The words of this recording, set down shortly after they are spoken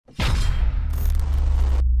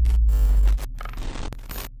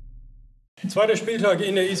Zweiter Spieltag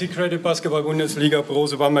in der Easy Credit Basketball Bundesliga.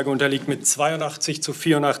 Brose Bamberg unterliegt mit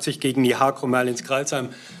 82:84 gegen die HAKRO Merlins Crailsheim.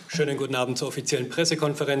 Schönen guten Abend zur offiziellen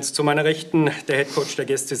Pressekonferenz. Zu meiner Rechten der Headcoach der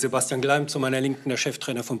Gäste Sebastian Gleim, zu meiner Linken der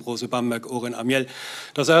Cheftrainer von Brose Bamberg Oren Amiel.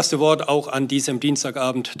 Das erste Wort auch an diesem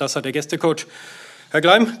Dienstagabend, das hat der Gästecoach. Herr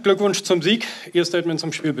Gleim, Glückwunsch zum Sieg. Ihr Statement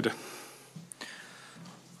zum Spiel bitte.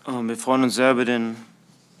 Wir freuen uns sehr über den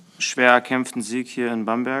schwer erkämpften Sieg hier in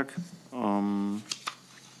Bamberg.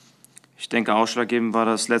 Ich denke, ausschlaggebend war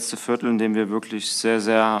das letzte Viertel, in dem wir wirklich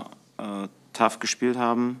sehr tough gespielt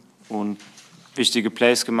haben und wichtige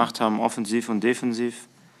Plays gemacht haben, offensiv und defensiv.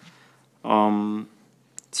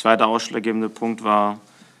 Zweiter ausschlaggebende Punkt war,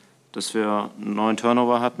 dass wir einen 9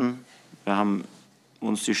 Turnover hatten. Wir haben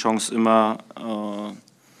uns die Chance immer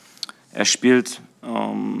erspielt,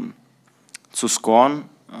 zu scoren.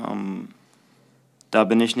 Da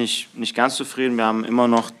bin ich nicht ganz zufrieden. Wir haben immer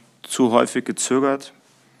noch zu häufig gezögert.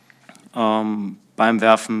 Beim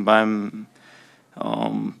Werfen, beim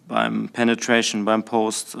Penetration, beim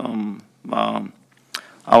Post war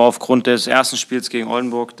aber aufgrund des ersten Spiels gegen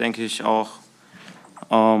Oldenburg, denke ich, auch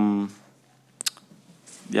ein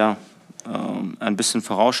bisschen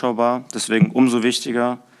vorausschaubar. Deswegen umso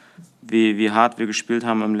wichtiger, wie hart wir gespielt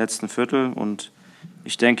haben im letzten Viertel. Und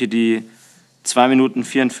ich denke, die 2 Minuten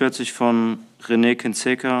 44 von René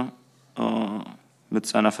Kinzeka mit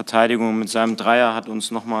seiner Verteidigung, mit seinem Dreier hat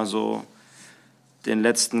uns nochmal so den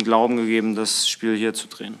letzten Glauben gegeben, das Spiel hier zu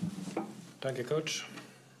drehen. Danke, Coach.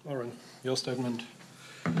 Oren, your statement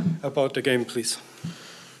about the game, please.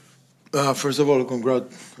 First of all,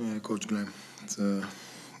 congrats, Coach Gleim. It's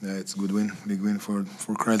a good win, big win for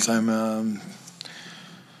Crailsheim.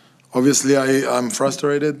 Obviously, I'm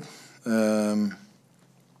frustrated. I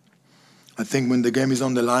think when the game is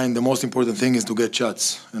on the line, the most important thing is to get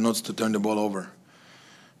shots and not to turn the ball over.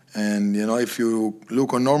 And, you know, if you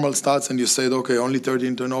look on normal stats and you said, okay, only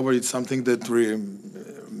 13 turnover, it's something that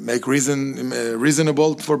make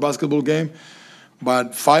reasonable for basketball game.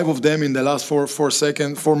 But 5 of them in the last 4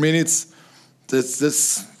 minutes, that's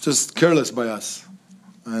just careless by us.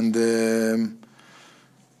 And,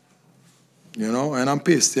 you know, and I'm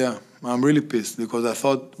pissed, yeah. I'm really pissed because I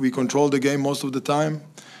thought we controlled the game most of the time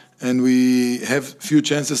and we have few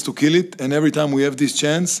chances to kill it. And every time we have this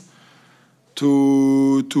chance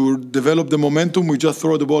to develop the momentum, we just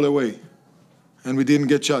throw the ball away. And we didn't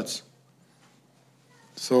get shots.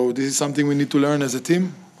 So this is something we need to learn as a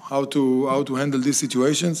team, how to handle these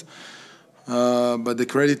situations. But the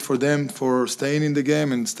credit for them for staying in the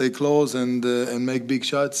game and stay close and make big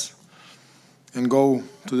shots and go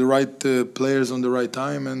to the right players on the right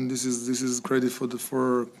time. And this is credit for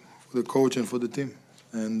the coach and for the team.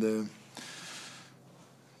 And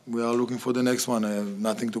we are looking for the next one. I have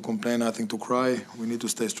nothing to complain, nothing to cry. We need to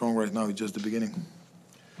stay strong right now. It's just the beginning.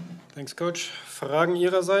 Thanks, Coach. Fragen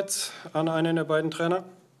Ihrerseits an einen der beiden Trainer?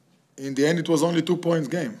 In the end, it was only 2 points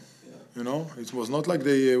game. You know, it was not like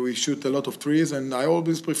we shoot a lot of threes, and I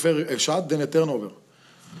always prefer a shot than a turnover.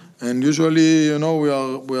 And usually, you know, we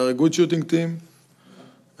are a good shooting team.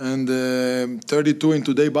 And 32 in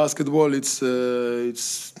today's basketball, it's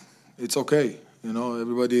okay. You know,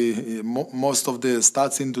 everybody, most of the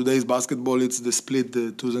stats in today's basketball, it's the split,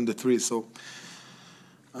 the 2s and the 3s. So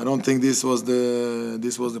I don't think this was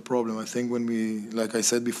the problem. I think when we, like I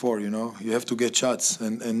said before, you know, you have to get shots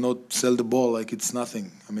and not sell the ball like it's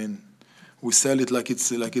nothing. I mean, we sell it like it's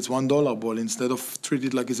 $1 ball instead of treat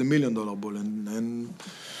it like it's $1 million ball, and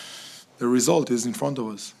the result is in front of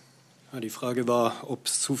us. Ja, die Frage war, ob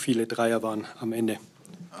es zu viele Dreier waren am Ende.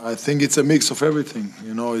 I think it's a mix of everything.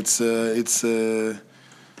 You know, it's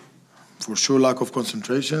for sure lack of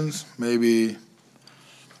concentrations. Maybe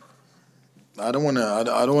I don't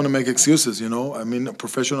wanna make excuses. You know, I mean,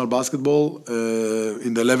 professional basketball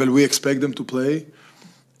in the level we expect them to play,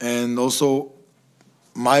 and also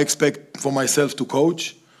my expect for myself to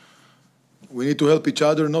coach. We need to help each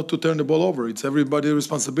other not to turn the ball over. It's everybody's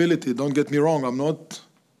responsibility. Don't get me wrong. I'm not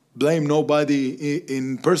blame nobody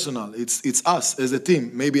in personal. It's us as a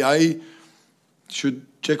team. Maybe I should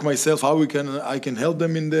check myself how I can help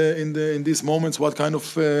them in these moments. What kind of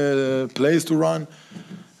plays to run?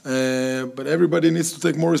 But everybody needs to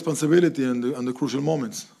take more responsibility on the crucial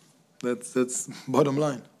moments. That's bottom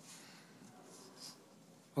line.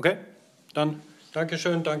 Okay, dann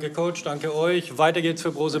Dankeschön, danke Coach, danke euch. Weiter geht's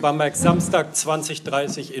für Brose Bamberg Samstag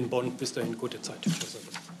 20:30 in Bonn. Bis dahin, gute Zeit. Tschüss.